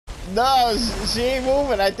No, she ain't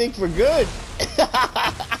moving. I think we're good.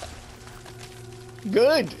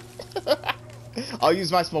 Good. I'll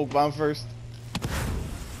use my smoke bomb first.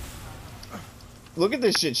 Look at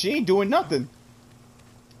this shit. She ain't doing nothing.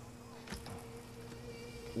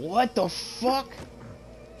 What the fuck?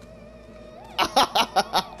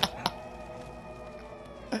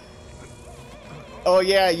 Oh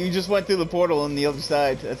yeah, you just went through the portal on the other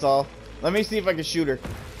side. That's all. Let me see if I can shoot her.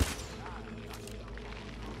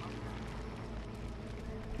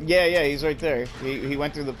 Yeah, yeah, he's right there. He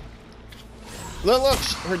went through the... Look,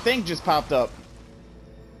 her thing just popped up.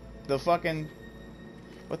 The fucking...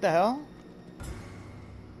 What the hell?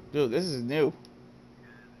 Dude, this is new.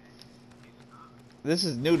 This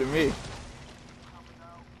is new to me.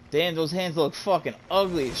 Damn, those hands look fucking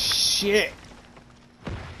ugly as shit.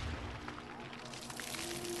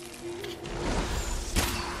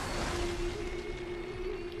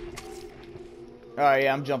 Alright,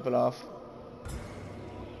 yeah, I'm jumping off.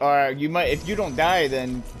 Alright, you might, if you don't die,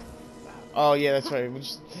 then... Oh, yeah, that's right. We'll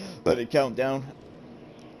just let it count down.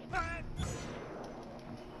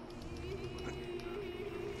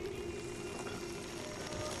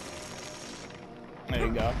 There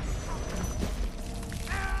you go.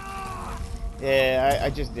 Yeah, I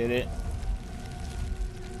just did it.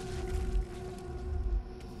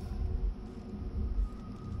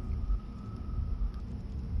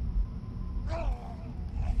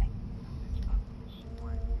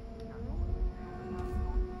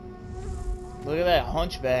 Look at that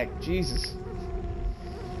hunchback. Jesus.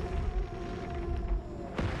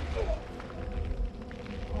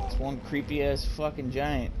 It's one creepy ass fucking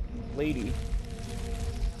giant lady.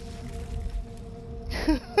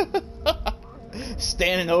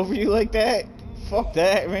 Standing over you like that? Fuck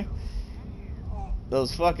that, man.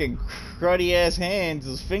 Those fucking cruddy ass hands,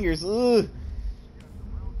 those fingers. Ugh.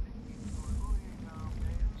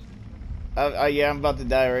 Yeah, I'm about to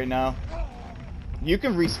die right now. You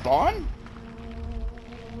can respawn?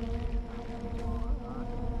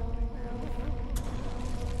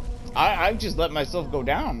 I just let myself go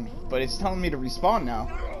down, but it's telling me to respawn now.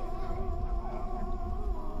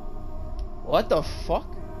 What the fuck?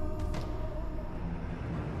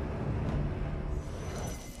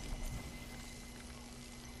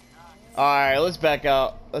 Alright, let's back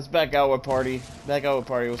out. Let's back out with party. Back out with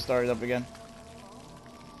party. We'll start it up again.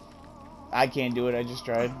 I can't do it. I just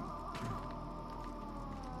tried.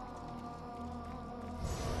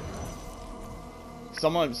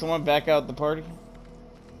 Someone back out the party.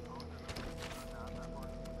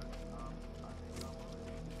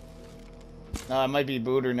 No, it might be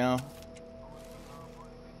Booter now.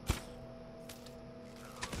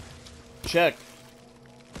 Check.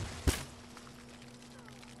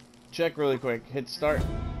 Check really quick. Hit start.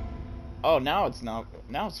 Oh, now it's not.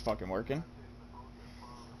 Now it's fucking working.